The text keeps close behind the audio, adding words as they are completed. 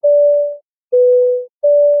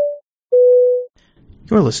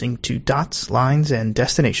You're listening to Dots, Lines, and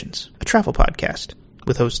Destinations, a travel podcast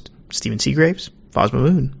with hosts Stephen Seagraves, Fosma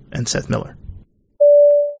Moon, and Seth Miller.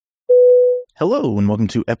 Hello, and welcome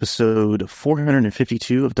to episode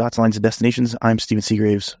 452 of Dots, Lines, and Destinations. I'm Stephen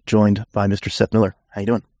Seagraves, joined by Mr. Seth Miller. How you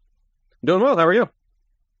doing? Doing well. How are you?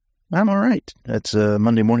 I'm all right. It's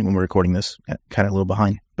Monday morning when we're recording this. Kind of a little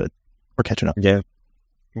behind, but we're catching up. Yeah.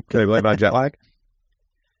 Can I blame about jet lag?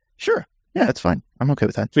 Sure. Yeah, that's fine. I'm okay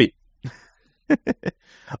with that. Sweet.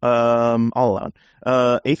 All allowed.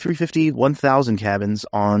 A350 1000 cabins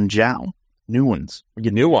on JAL. New ones. We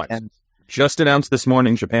get new ones. And just announced this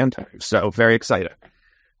morning Japan time, so very excited.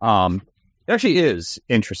 It actually is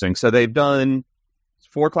interesting. So they've done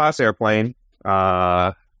 4-class airplane,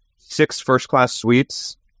 6 first-class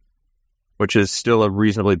suites, which is still a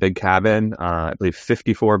reasonably big cabin. I believe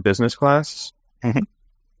 54 business class,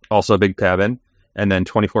 also a big cabin, and then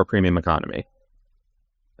 24 premium economy.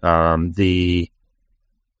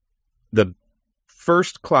 The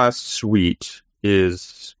first class suite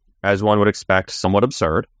is, as one would expect, somewhat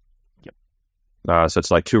absurd. Yep. So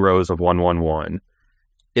it's like 2 rows of 111.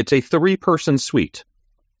 It's a 3-person suite.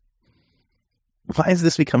 Why is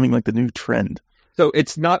this becoming like the new trend? So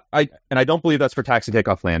it's not, I don't believe that's for taxi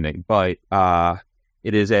takeoff landing, but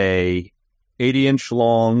it is a 80-inch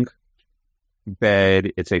long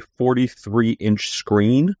bed. It's a 43-inch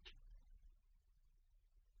screen.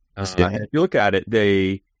 And if you look at it,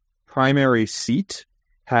 the primary seat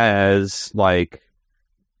has like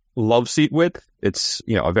love seat width. It's,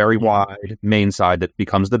 a very wide main side that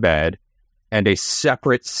becomes the bed, and a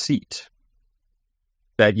separate seat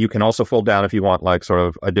that you can also fold down if you want like sort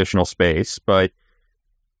of additional space. But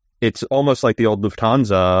it's almost like the old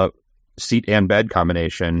Lufthansa seat and bed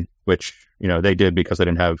combination, which, they did because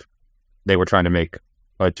they were trying to make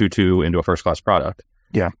a 2-2 into a first class product.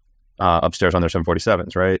 Yeah. Upstairs on their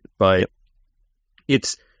 747s, right? But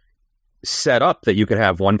it's set up that you could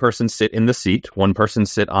have one person sit in the seat, one person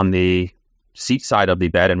sit on the seat side of the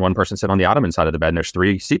bed, and one person sit on the ottoman side of the bed, and there's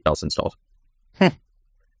 3 seat belts installed.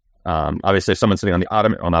 Obviously, if someone's sitting on the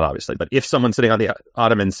ottoman, well, not obviously, but if someone's sitting on the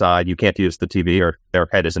ottoman side, you can't use the TV or their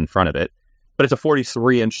head is in front of it. But it's a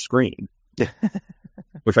 43-inch screen,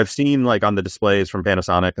 which I've seen like on the displays from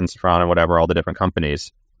Panasonic and Safran and whatever, all the different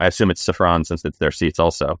companies. I assume it's Safran since it's their seats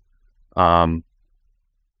also. I've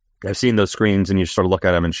seen those screens and you sort of look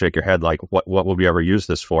at them and shake your head like, what would we ever use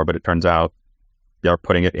this for? But it turns out they're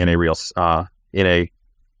putting it in a real, in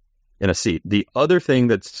a seat. The other thing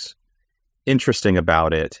that's interesting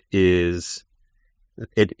about it is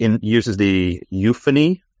it uses the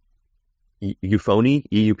euphony,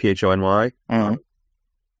 EUPHONY,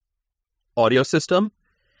 audio system.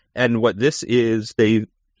 And what this is, they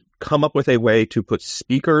come up with a way to put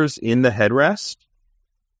speakers in the headrest.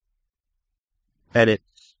 And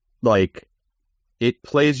it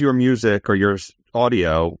plays your music or your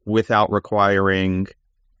audio without requiring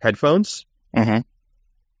headphones. And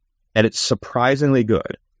it's surprisingly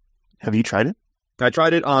good. Have you tried it? I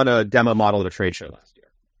tried it on a demo model at a trade show last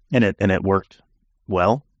year. And it worked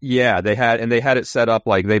well? Yeah, they had it set up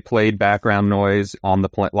like they played background noise on the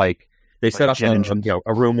plane. Like they set up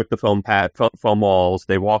a room with the foam walls.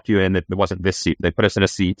 They walked you in. It wasn't this seat. They put us in a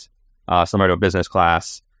seat similar to a business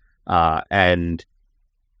class. And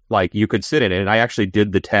like you could sit in it, and I actually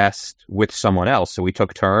did the test with someone else. So we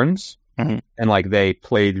took turns, and like they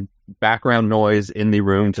played background noise in the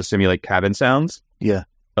room to simulate cabin sounds. Yeah,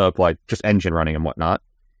 of like just engine running and whatnot,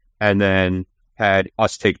 and then had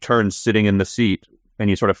us take turns sitting in the seat, and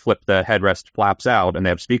you sort of flip the headrest flaps out, and they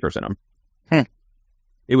have speakers in them.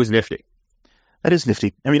 It was nifty. That is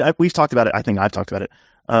nifty. I mean, we've talked about it. I think I've talked about it.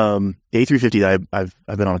 The A350, I've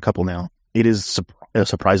been on a couple now. It is a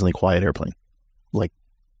surprisingly quiet airplane. Like,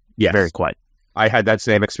 yes. Very quiet. I had that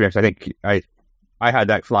same experience. I think I had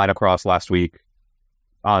that flying across last week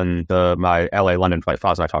on my LA-London flight.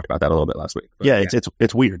 Foz and I talked about that a little bit last week. But, yeah,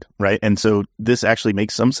 it's weird, right? And so this actually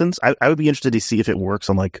makes some sense. I would be interested to see if it works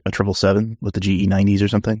on like a 777 with the GE90s or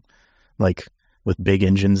something, like with big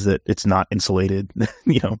engines that it's not insulated,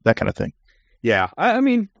 that kind of thing. Yeah, I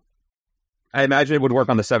mean, I imagine it would work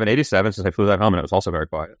on the 787 since I flew that home and it was also very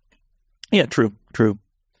quiet. Yeah, true.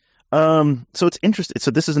 So it's interesting.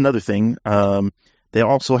 So this is another thing. They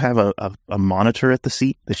also have a monitor at the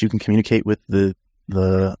seat that you can communicate with the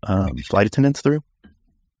flight attendants through.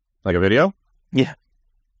 Like a video? Yeah.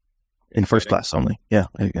 In first class only. Yeah,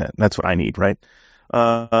 that's what I need, right?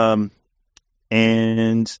 And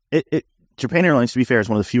Japan Airlines, to be fair, is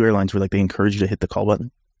one of the few airlines where like they encourage you to hit the call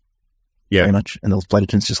button. Yeah. Very much. And those flight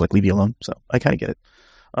attendants just like leave you alone. So I kind of get it.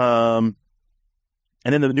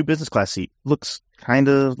 And then the new business class seat looks kind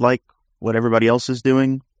of like what everybody else is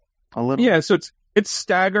doing a little. Yeah, so It's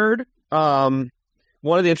staggered. One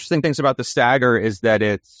of the interesting things about the stagger is that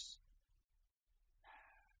it's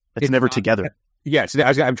never not, together. Yeah,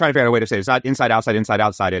 I'm trying to figure out a way to say it. It's not inside, outside, inside,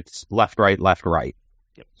 outside. It's left, right, left, right.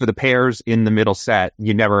 Yep. So the pairs in the middle set,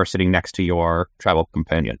 you never are sitting next to your travel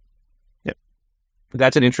companion. Yep.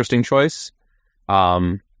 That's an interesting choice.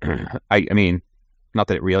 I mean, not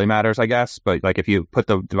that it really matters, I guess, but like if you put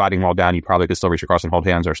the dividing wall down, you probably could still reach across and hold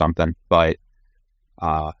hands or something. But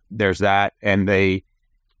there's that, and they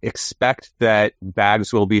expect that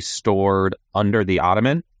bags will be stored under the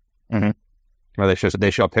ottoman. Mm-hmm. Where they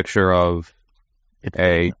show a picture of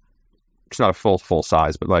it's not a full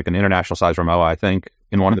size, but like an international size Rimowa, I think,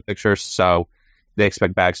 in one of the pictures. So they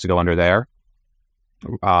expect bags to go under there.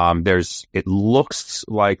 It looks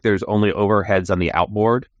like there's only overheads on the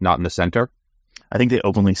outboard, not in the center. I think they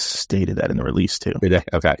openly stated that in the release too. Did they?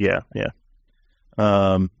 Okay. Yeah.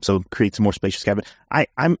 So creates a more spacious cabin.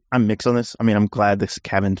 I'm mixed on this. I mean, I'm glad this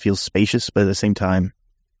cabin feels spacious, but at the same time,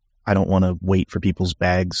 I don't want to wait for people's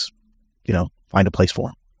bags, find a place for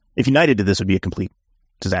them. If United did this, it would be a complete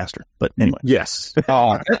disaster. But anyway. Yes.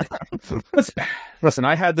 Listen,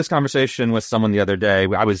 I had this conversation with someone the other day.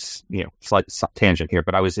 I was, slight tangent here,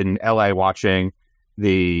 but I was in LA watching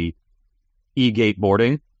the E-gate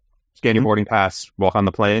boarding, scan your boarding pass, walk on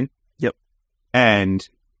the plane. Yep. And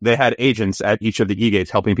they had agents at each of the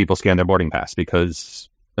E-gates helping people scan their boarding pass because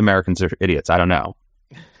Americans are idiots. I don't know.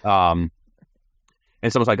 And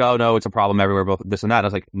someone's like, oh, no, it's a problem everywhere, both this and that. And I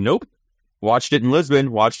was like, nope. Watched it in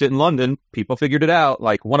Lisbon, watched it in London. People figured it out.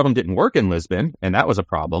 Like, one of them didn't work in Lisbon, and that was a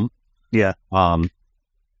problem. Yeah. And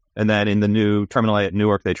then in the new Terminal A at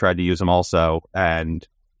Newark, they tried to use them also. And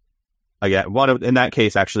again, in that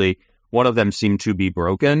case, actually, one of them seemed to be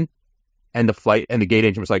broken. And the gate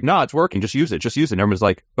agent was like, no, it's working. Just use it. And everyone was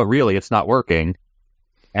like, but really, it's not working.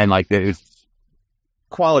 And like, there's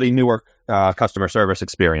quality Newark customer service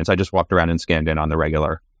experience. I just walked around and scanned in on the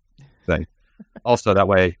regular thing. Also, that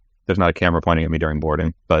way, there's not a camera pointing at me during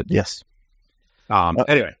boarding. But yes.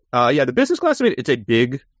 Anyway, the business class, it's a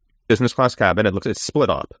big business class cabin. It's split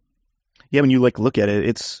up. Yeah, when you look at it,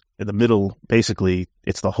 it's in the middle. Basically,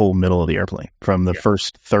 it's the whole middle of the airplane, from the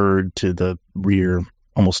first third to the rear,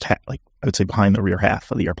 almost I would say behind the rear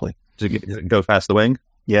half of the airplane. Does it go past the wing?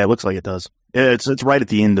 Yeah, it looks like it does. It's right at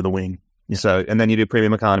the end of the wing. Yeah. So, and then you do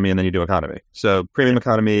premium economy, and then you do economy. So premium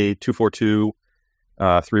economy, 242,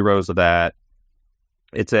 3 rows of that.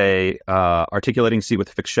 It's a articulating seat with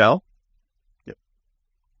a fixed shell. Yep.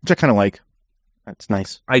 Which I kind of like. That's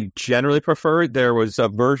nice. I generally prefer it. There was a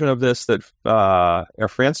version of this that Air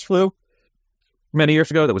France flew many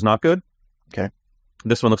years ago that was not good. Okay.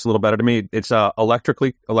 This one looks a little better to me. It's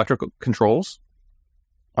electrical controls.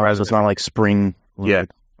 All right, so it's not like spring. Yeah.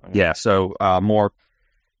 Okay. Yeah, so more,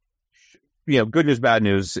 good news, bad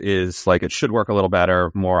news is like it should work a little better,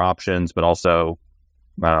 more options, but also,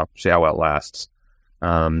 I don't know, see how well it lasts.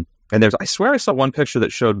 And I swear I saw one picture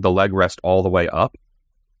that showed the leg rest all the way up.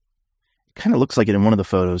 Kind of looks like it in one of the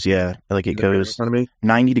photos, yeah. Like it goes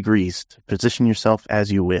 90 degrees to position yourself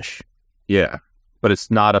as you wish. Yeah, but it's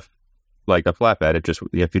not a flatbed. It just,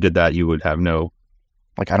 if you did that, you would have no...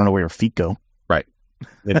 Like, I don't know where your feet go. Right.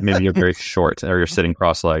 Maybe you're very short or you're sitting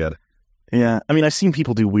cross-legged. Yeah, I mean, I've seen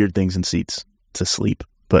people do weird things in seats to sleep,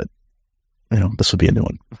 but, this would be a new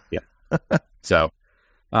one. Yeah. So,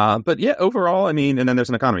 but yeah, overall, I mean, and then there's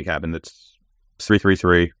an economy cabin that's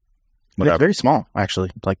 333. It's very small,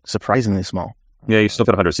 actually. Like, surprisingly small. Yeah, you still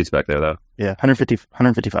fit 100 seats back there, though. Yeah,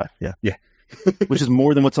 155, yeah. Yeah. Which is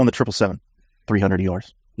more than what's on the 777, 300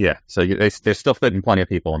 ERs. Yeah, so they're still fitting plenty of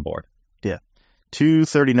people on board. Yeah.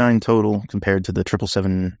 239 total compared to the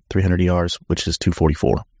 777 300 ERs, which is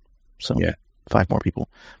 244. So, yeah. 5 more people.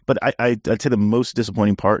 But I'd say the most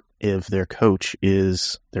disappointing part of their coach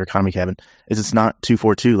is their economy cabin, is it's not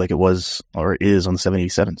 242 like it was or is on the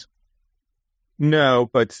 787s. No,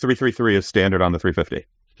 but 333 is standard on the 350.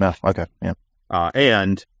 No, okay, yeah.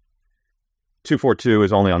 And 242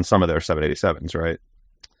 is only on some of their 787s, right?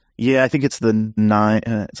 Yeah, I think it's the 9.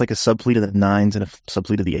 It's like a subfleet of the 9s and a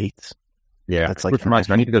subfleet of the 8s. Yeah, that's like. Which reminds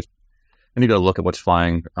me, I need to go look at what's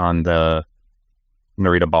flying on the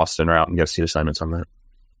Narita Boston route and get seat assignments on that.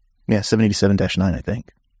 Yeah, 787-9, I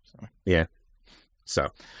think. So. Yeah. So,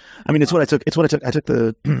 I mean, it's what I took. I took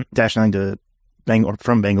the -9 to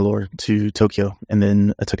from Bangalore to Tokyo, and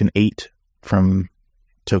then I took an 8 from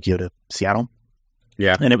Tokyo to Seattle.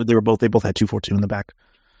 Yeah, and they both had 242 in the back.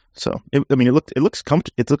 So it looks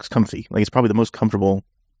comfy. Like it's probably the most comfortable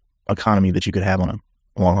economy that you could have on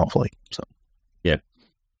a long haul flight. So yeah,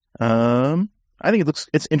 I think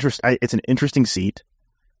it's interesting. It's an interesting seat.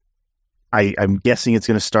 I'm guessing it's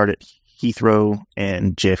going to start at Heathrow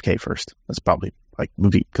and JFK first. That's probably like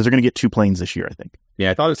movie, because they're going to get 2 planes this year, I think.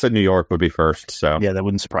 Yeah, I thought it said New York would be first. So Yeah, that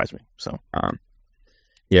wouldn't surprise me. So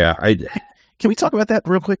yeah, can we talk about that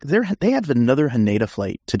real quick? They have another Haneda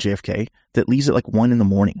flight to JFK that leaves at like 1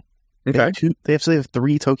 a.m. okay. They have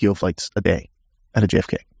 3 Tokyo flights a day out of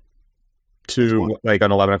JFK. To like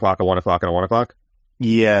an 11 o'clock, a 1 o'clock, and a 1 o'clock.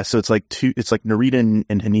 Yeah, so it's like Narita and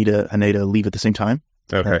Haneda leave at the same time.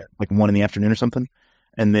 Okay. Like 1 in the afternoon or something.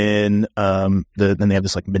 And then then they have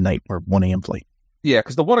this like midnight or 1 a.m. flight. Yeah,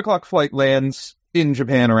 because the 1 o'clock flight lands in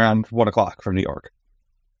Japan around 1 o'clock from New York.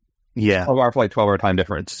 Yeah. 12-hour flight, 12-hour time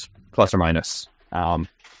difference, plus or minus.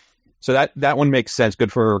 So that one makes sense.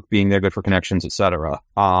 Good for being there, good for connections, etc.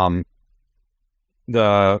 I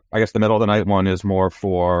guess the middle of the night one is more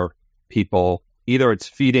for people. Either it's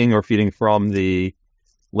feeding or feeding from the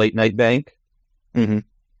late night bank,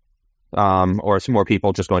 or it's more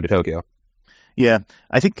people just going to Tokyo. Yeah,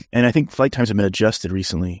 I think flight times have been adjusted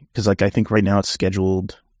recently, because like I think right now it's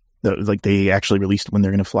scheduled, like they actually released when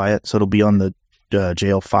they're going to fly it, so it'll be on the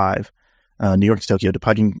JL5, New York to Tokyo,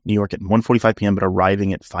 departing New York at 1:45 p.m. but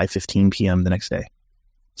arriving at 5:15 p.m. the next day.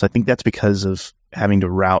 So I think that's because of having to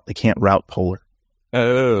route. They can't route polar.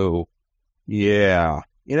 Oh, yeah.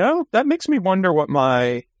 That makes me wonder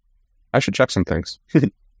I should check some things.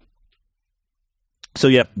 So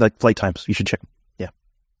yeah, like flight times, you should check them.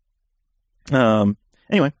 Yeah.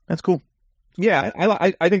 Anyway, that's cool. Yeah,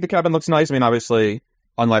 I think the cabin looks nice. I mean, obviously,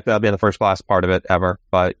 unlike that being the first class part of it ever,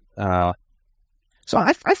 but so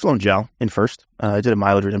I've flown JAL in first. I did a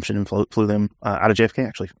mileage redemption and flew them out of JFK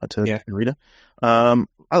actually to Narita.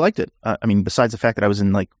 I liked it. I mean, besides the fact that I was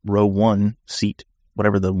in like row 1 seat,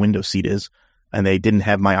 whatever the window seat is, and they didn't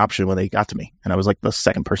have my option when they got to me, and I was like the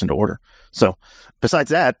second person to order. So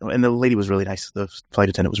besides that, and the lady was really nice. The flight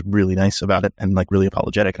attendant was really nice about it and like really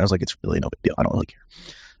apologetic. And I was like, it's really no big deal. I don't really care.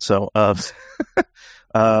 So it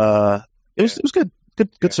was good.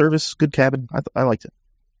 Good service, good cabin. I liked it.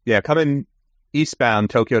 Yeah, coming eastbound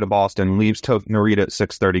Tokyo to Boston, leaves Narita at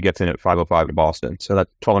 6:30, gets in at 5:05 to Boston. So that's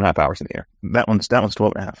 12 and a half hours in the air. That one's 12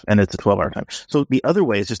 and a half, and it's a 12-hour time. So the other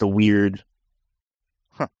way is just a weird.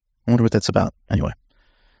 I wonder what that's about. Anyway,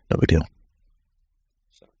 no big deal.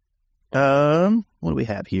 What do we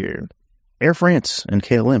have here? Air France and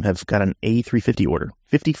KLM have got an A350 order.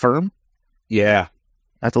 50 firm? Yeah.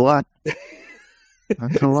 That's a lot.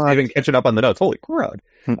 That's a lot. Even catching up on the notes. Holy crud.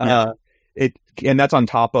 And that's on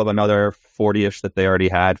top of another 40-ish that they already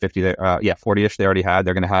had. 40-ish they already had.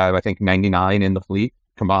 They're going to have, I think, 99 in the fleet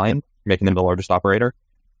combined, making them the largest operator.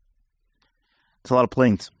 It's a lot of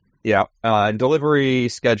planes. Yeah. Delivery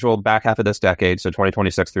scheduled back half of this decade, so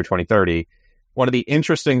 2026 through 2030. One of the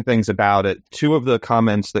interesting things about it, 2 of the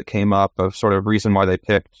comments that came up of sort of reason why they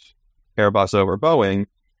picked Airbus over Boeing,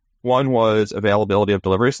 one was availability of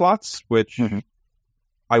delivery slots, which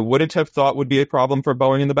I wouldn't have thought would be a problem for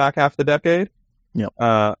Boeing in the back half of the decade. Yep.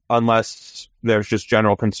 Unless there's just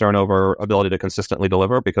general concern over ability to consistently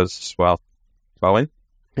deliver because, well, Boeing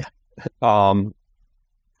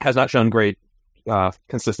has not shown great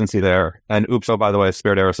consistency there. And by the way,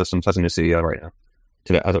 Spirit Aerosystems has a new CEO right now,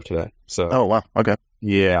 as of today. So, oh wow, okay,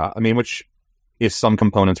 yeah, I mean, which is some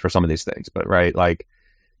components for some of these things, but right, like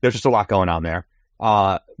there's just a lot going on there.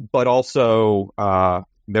 But also,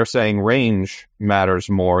 they're saying range matters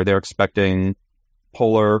more. They're expecting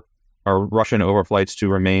polar or Russian overflights to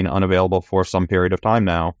remain unavailable for some period of time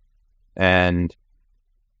now, and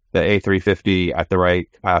the A350 at the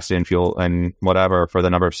right capacity and fuel and whatever for the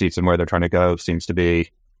number of seats and where they're trying to go seems to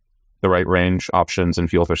be the right range options and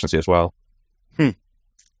fuel efficiency as well. I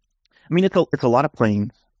mean, it's a lot of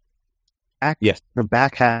planes. Yes. The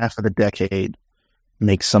back half of the decade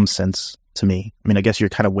makes some sense to me. I mean, I guess you're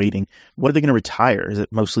kind of waiting. What are they going to retire? Is it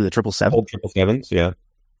mostly the 777? Old 777s, yeah.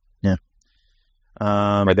 Yeah.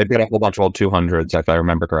 Right, they've got a whole bunch of old 200s, if I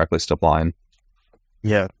remember correctly, still flying.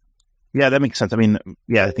 Yeah. Yeah, that makes sense. I mean,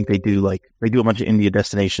 yeah, I think they do a bunch of India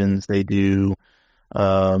destinations. They do,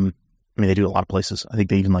 they do a lot of places. I think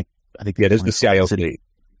they even there's the CIO fleet.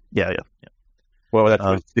 Yeah.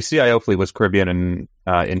 Well, the CIO fleet was Caribbean and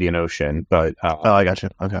Indian Ocean, but I got you.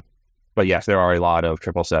 Okay. But yes, there are a lot of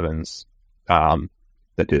 777s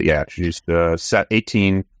that do. Yeah, used to set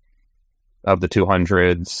 18 of the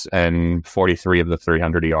 200s and 43 of the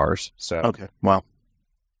 300 ERs. So okay, wow.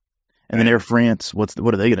 And then Air France, what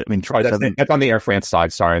are they going to? I mean, that's on the Air France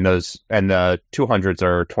side. Sorry, and the 200s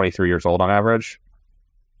are 23 years old on average.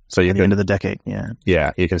 So at the end of the decade,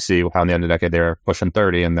 yeah, you can see how in the end of the decade they're pushing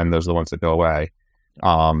 30, and then those are the ones that go away.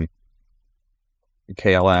 KLM,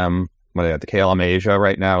 the KLM Asia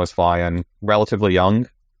right now is flying relatively young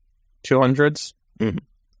 200s.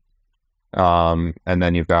 And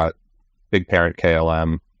then you've got big parent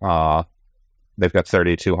KLM they've got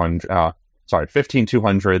 15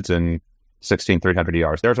 200s and 16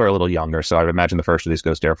 300ERs. Theirs are a little younger, so I would imagine the first of these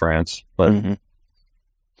goes to Air France. But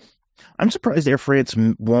I'm surprised Air France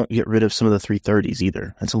won't get rid of some of the 330s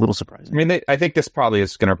either. That's a little surprising. I mean, I think this probably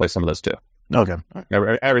is going to replace some of those too. Okay.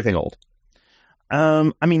 Everything old.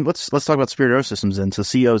 I mean, let's talk about Spirit Aerosystems then. So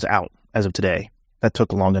CO's out as of today. That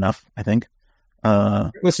took long enough, I think.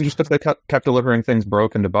 Listen, just because they kept delivering things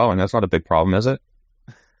broken to Boeing, that's not a big problem, is it?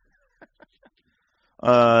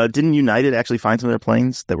 Didn't United actually find some of their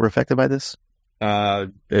planes that were affected by this?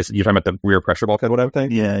 You're talking about the rear pressure bulkhead, whatever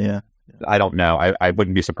thing? Yeah. I don't know. I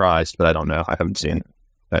wouldn't be surprised, but I don't know. I haven't seen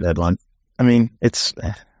that headline. I mean, it's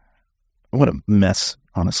what a mess,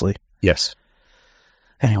 honestly. Yes.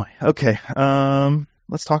 Anyway, okay.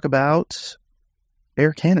 Let's talk about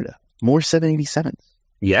Air Canada. More 787s.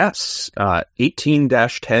 Yes.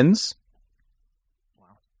 18-10s.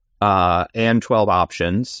 And 12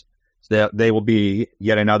 options. They will be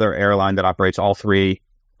yet another airline that operates all three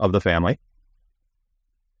of the family,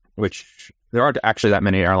 which there aren't actually that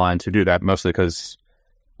many airlines who do that, mostly because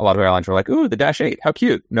a lot of airlines are like, ooh, the Dash 8, how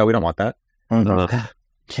cute. No, we don't want that.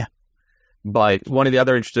 Yeah. But one of the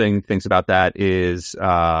other interesting things about that is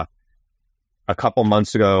a couple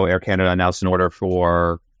months ago, Air Canada announced an order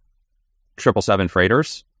for 777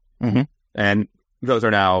 freighters. Mm-hmm. And those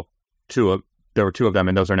are now there were two of them,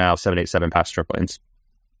 and those are now 787 passenger planes.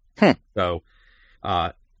 So,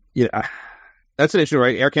 that's an issue,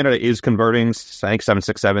 right? Air Canada is converting, I think,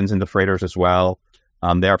 767s into freighters as well.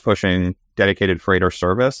 They are pushing dedicated freighter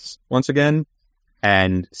service once again,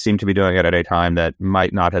 and seem to be doing it at a time that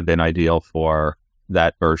might not have been ideal for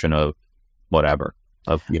that version of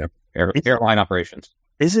airline operations.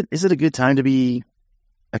 Is it a good time to be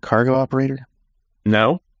a cargo operator?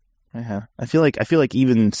 No. I feel like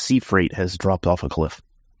even sea freight has dropped off a cliff.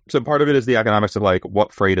 So part of it is the economics of like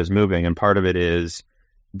what freight is moving, and part of it is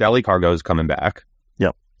belly cargo is coming back.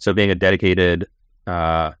 Yep. So being a dedicated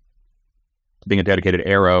aero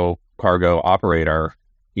cargo operator,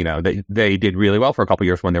 they did really well for a couple of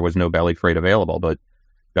years when there was no belly freight available, but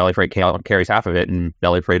belly freight carries half of it, and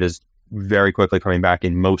belly freight is very quickly coming back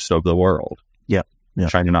in most of the world. Yeah.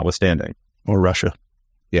 China notwithstanding. Or Russia.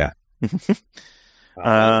 Yeah.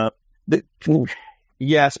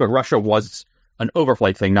 Yes, but Russia was an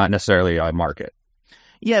overflight thing, not necessarily a market.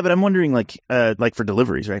 Yeah, but I'm wondering, like for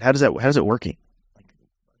deliveries, right? How's it working?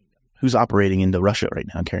 Who's operating into Russia right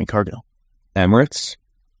now, carrying cargo? Emirates.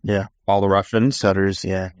 Yeah. All the Russians. Qatars,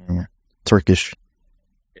 yeah. Turkish.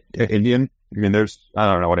 Indian. I mean, I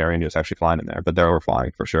don't know what Air India is actually flying in there, but they're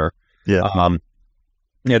overflying for sure. Yeah.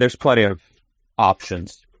 There's plenty of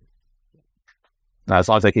options. As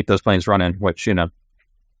long as they keep those planes running, which,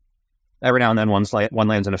 every now and then one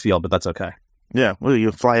lands in a field, but that's okay. Yeah, well,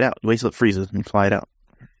 you fly it out. Wait till it freezes and fly it out.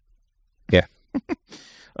 Yeah.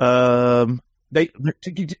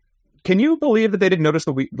 Can you believe that they didn't notice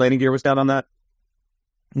the landing gear was down on that?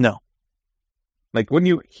 No. Like, wouldn't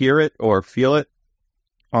you hear it or feel it?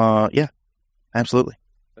 Yeah, absolutely.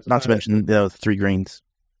 Not to mention the 3 grains.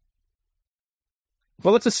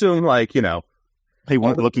 Well, let's assume, they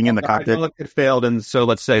weren't looking in the cockpit. It failed, and so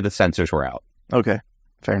let's say the sensors were out. Okay,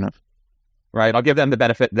 fair enough. Right, I'll give them that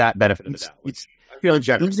benefit of the doubt. I feel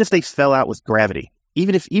generous. Even if they fell out with gravity,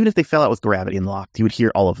 even if they fell out with gravity and locked, you would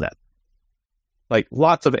hear all of that. Like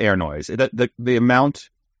lots of air noise. The amount.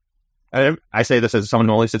 I say this as someone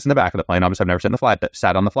who only sits in the back of the plane. Obviously, I've never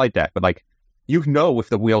sat on the flight deck, but if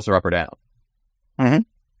the wheels are up or down. Mm-hmm.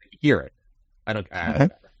 You hear it. I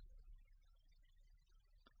don't.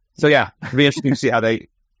 So yeah, it'd be interesting to see how they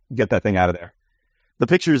get that thing out of there. The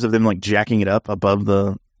pictures of them jacking it up above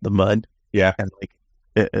the mud. Yeah, and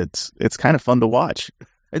it's kind of fun to watch.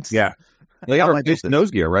 They got to replace the nose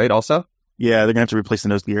gear, right? Also, yeah, they're gonna have to replace the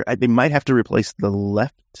nose gear. They might have to replace the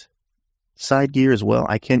left side gear as well.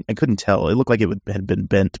 I couldn't tell. It looked like it had been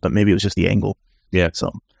bent, but maybe it was just the angle. Yeah.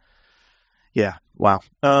 So, yeah. Wow.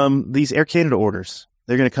 These Air Canada orders,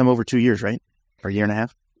 they're gonna come over 2 years, right? Or a year and a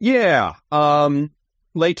half? Yeah.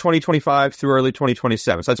 Late 2025 through early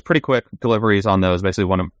 2027. So that's pretty quick deliveries on those.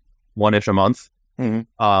 Basically one-ish a month.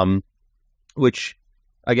 Mm-hmm. Which,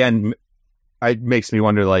 again, it makes me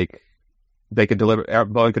wonder, they could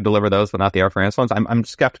Boeing could deliver those, but not the Air France ones. I'm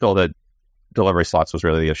skeptical that delivery slots was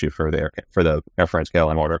really the issue for the Air France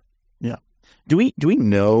KLM order. Yeah. Do we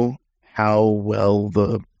know how well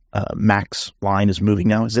the MAX line is moving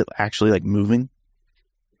now? Is it actually moving?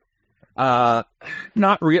 Not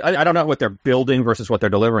really. I don't know what they're building versus what they're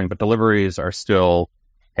delivering, but deliveries are still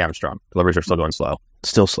hamstrung. Deliveries are still going slow.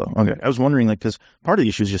 Still slow. Okay. I was wondering, because part of the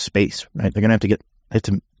issue is just space, right? They're going to have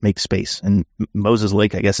to make space, and Moses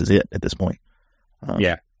Lake, I guess, is it at this point.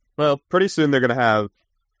 Yeah. Well, pretty soon they're going to have.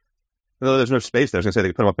 Though there's no space there. I was going to say they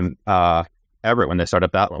could put them up in Everett when they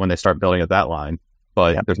start building up that line,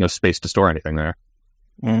 but there's no space to store anything there.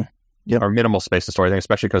 Or minimal space to store anything,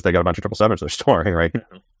 especially because they got a bunch of 777s they're storing right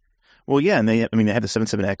now. Well, yeah, and they have the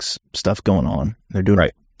 77X stuff going on. They're doing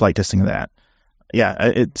flight testing of that. Yeah,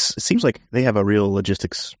 it seems like they have a real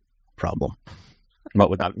logistics problem. But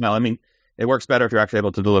without, no, I mean, it works better if you're actually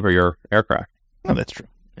able to deliver your aircraft. Oh, that's true.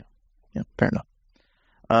 Yeah, fair enough.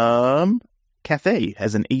 Cathay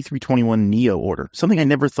has an A321neo order. Something I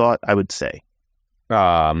never thought I would say.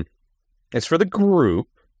 It's for the group.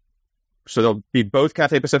 So there'll be both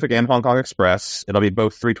Cathay Pacific and Hong Kong Express. It'll be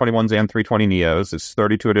both 321s and 320neos. It's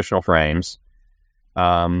 32 additional frames.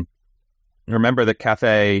 Remember that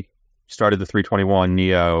Cathay started the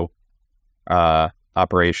 321neo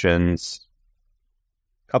operations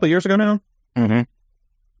a couple of years ago now. Mm-hmm.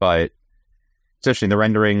 But it's interesting. The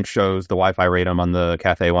rendering shows the Wi-Fi radome on the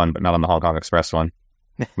Cathay one, but not on the Hong Kong Express one.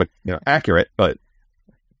 But accurate. But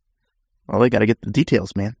well, they got to get the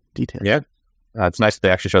details, man. Details. Yeah, it's nice that they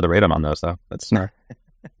actually show the radome on those, though. That's they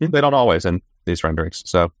don't always in these renderings.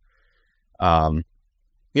 So,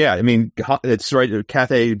 yeah, I mean, it's right.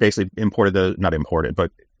 Cathay basically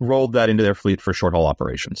but rolled that into their fleet for short haul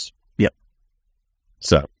operations. Yep.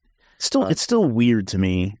 So, it's still weird to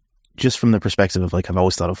me, just from the perspective of I've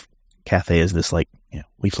always thought of Cathay as this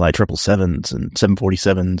we fly 777s and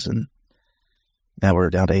 747s, and now we're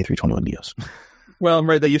down to A321neos. Well,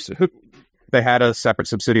 right, they had a separate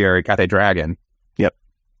subsidiary, Cathay Dragon. Yep.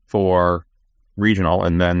 For regional,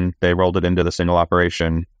 and then they rolled it into the single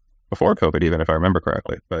operation before COVID, even if I remember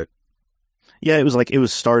correctly. But yeah, it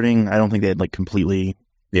was starting. I don't think they had completely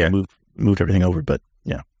moved everything over, but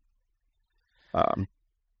yeah.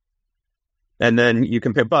 And then you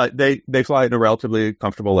compare, but they fly in a relatively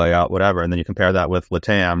comfortable layout, whatever. And then you compare that with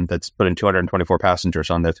LATAM, that's putting 224 passengers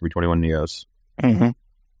on their 321neos. Mm-hmm.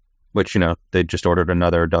 Which, they just ordered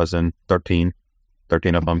another 13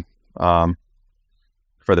 of them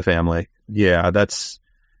for the family. Yeah, that's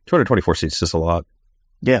 224 seats, just a lot.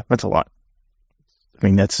 Yeah, that's a lot. I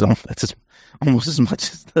mean, that's almost as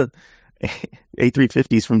much as the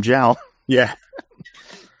A350s from JAL. Yeah.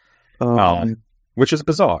 Which is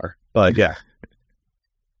bizarre, but yeah.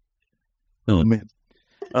 Oh, man.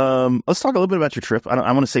 Let's talk a little bit about your trip.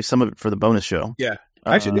 I want to save some of it for the bonus show. Yeah.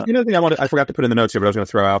 Actually, the thing I forgot to put in the notes here, but I was going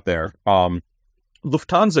to throw out there.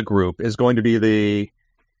 Lufthansa Group is going to be the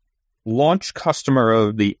launch customer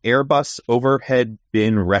of the Airbus Overhead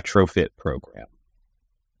Bin Retrofit Program.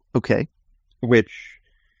 Okay. Which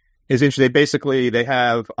is interesting. They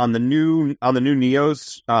have on the new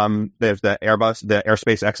Neos, there's the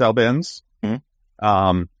Airspace XL bins.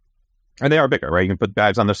 Mm-hmm. And they are bigger, right? You can put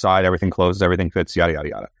bags on the side, everything closes, everything fits, yada, yada,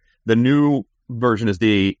 yada. The new version is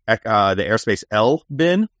the Airspace L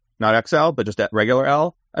bin, not XL, but just that regular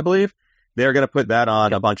L, I believe. They're going to put that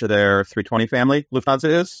on a bunch of their 320 family, Lufthansa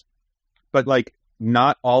is. But,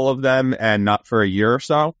 not all of them and not for a year or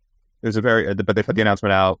so. But they put the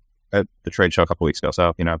announcement out at the trade show a couple weeks ago,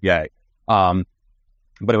 so, yay. But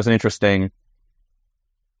it was an interesting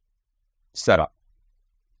setup.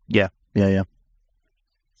 Yeah.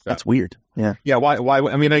 That's weird. Yeah. Yeah. Why?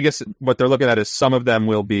 I mean, I guess what they're looking at is some of them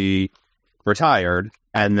will be retired,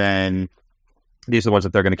 and then these are the ones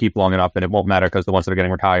that they're going to keep long enough, and it won't matter because the ones that are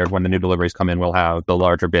getting retired, when the new deliveries come in, will have the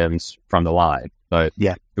larger bins from the line. But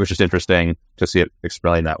yeah, it was just interesting to see it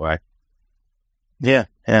explained that way. Yeah.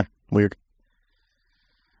 Weird.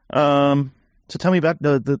 So tell me about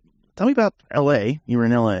tell me about L.A. You were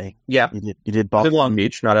in L.A. Yeah. You did Boston. I did Long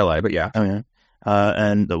Beach, not L.A., but yeah. Oh, yeah.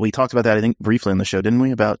 And we talked about that, I think, briefly on the show, didn't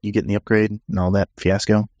we? About you getting the upgrade and all that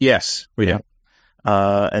fiasco? Yes, we did.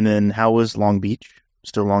 And then how was Long Beach?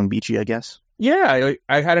 Still Long Beachy, I guess? Yeah,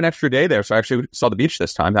 I had an extra day there, so I actually saw the beach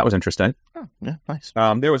this time. That was interesting. Oh, yeah, nice.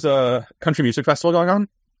 There was a country music festival going on.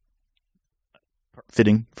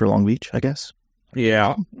 Fitting for Long Beach, I guess.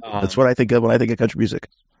 Yeah. That's what I think of when I think of country music.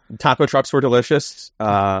 Taco trucks were delicious.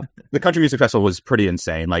 The country music festival was pretty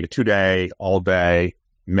insane, like a 2-day, all day,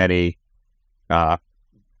 many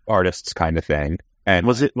artists kind of thing. And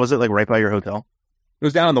was it right by your hotel? It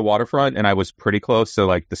was down on the waterfront, and I was pretty close,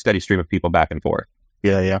 so the steady stream of people back and forth.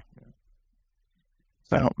 Yeah.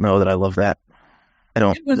 I don't know that I love that. I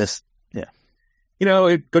don't. Yeah.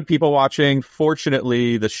 Good people watching.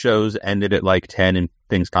 Fortunately, the shows ended at 10, and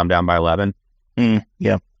things calmed down by 11.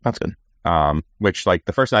 Yeah, that's good. Which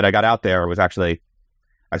the first night I got out there was actually,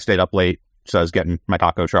 I stayed up late, so I was getting my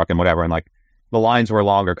taco truck and whatever, and the lines were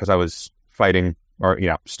longer because I was fighting or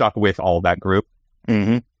stuck with all that group.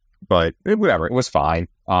 Mm-hmm. But whatever, it was fine.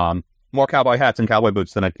 More cowboy hats and cowboy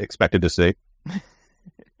boots than I expected to see.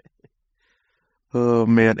 Oh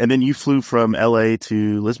man! And then you flew from L.A.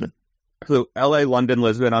 to Lisbon. flew LA, London,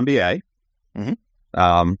 Lisbon on BA. Mhm.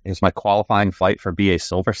 It was my qualifying flight for BA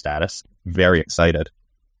Silver status. Very excited.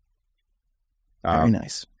 Very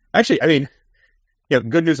nice. Actually, I mean,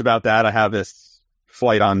 good news about that. I have this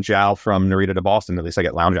flight on JAL from Narita to Boston. At least I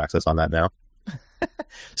get lounge access on that now.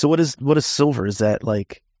 So what is silver? Is that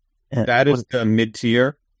like That is the mid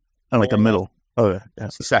tier. oh, like the middle? Oh, yeah.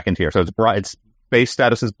 It's the second tier. So it's base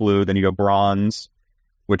status is blue. Then you go bronze,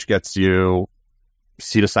 which gets you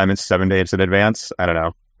seat assignments 7 days in advance. I don't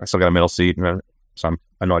know. I still got a middle seat, so I'm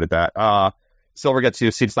annoyed at that. Silver gets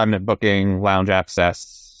you seat assignment booking, lounge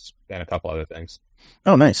access, and a couple other things.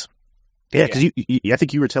 Oh, nice. Yeah, because I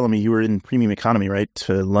think you were telling me you were in premium economy, right,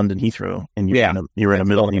 to London Heathrow, and you were in a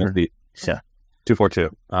middle seat. Yeah,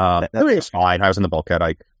 242. It was fine. I was in the bulkhead.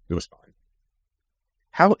 It was fine.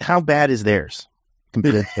 How bad is theirs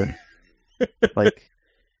compared to like?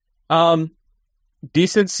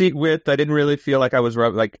 Decent seat width. I didn't really feel like I was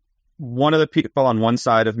like one of the people on one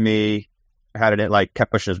side of me had it like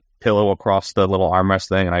kept pushing his pillow across the little armrest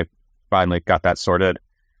thing, and I finally got that sorted.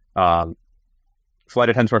 Flight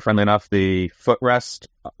attendants were friendly enough. The footrest,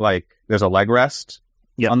 like there's a leg rest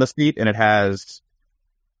on the seat, and it has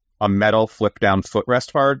a metal flip down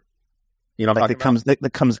footrest part. You know, like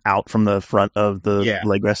that comes out from the front of the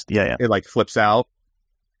leg rest. Yeah. It like flips out.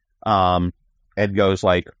 It goes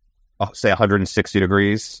like say 160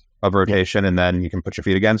 degrees of rotation, and then you can put your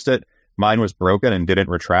feet against it. Mine was broken and didn't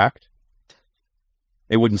retract.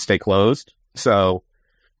 It wouldn't stay closed. So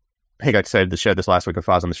I think I said this last week with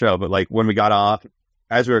Foz on the show, but like when we got off,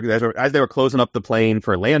 as they were closing up the plane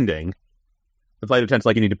for landing, the flight attendant's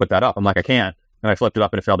like, "You need to put that up." I'm like, "I can't." And I flipped it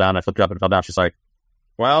up and it fell down. I flipped it up and it fell down. She's like,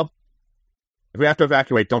 "Well, if we have to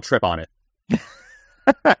evacuate, don't trip on it."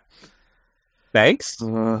 Thanks.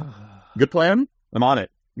 Good plan. I'm on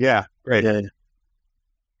it. Yeah, great. Yeah.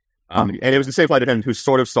 And it was the same flight attendant who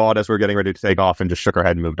sort of saw it as we were getting ready to take off and just shook her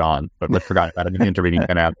head and moved on, but we forgot about it in the intervening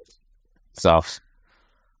 10 hours. So,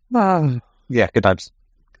 yeah, good times.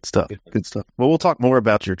 Good stuff. Well, we'll talk more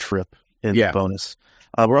about your trip in the bonus.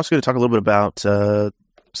 We're also going to talk a little bit about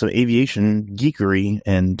some aviation geekery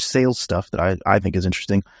and sales stuff that I think is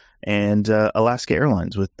interesting, and Alaska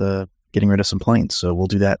Airlines with getting rid of some planes. So we'll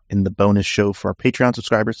do that in the bonus show for our Patreon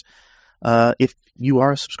subscribers. If you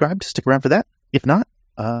are subscribed, stick around for that. If not,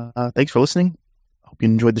 thanks for listening. Hope you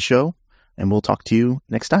enjoyed the show, and we'll talk to you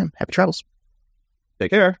next time. Happy travels.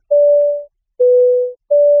 Take care.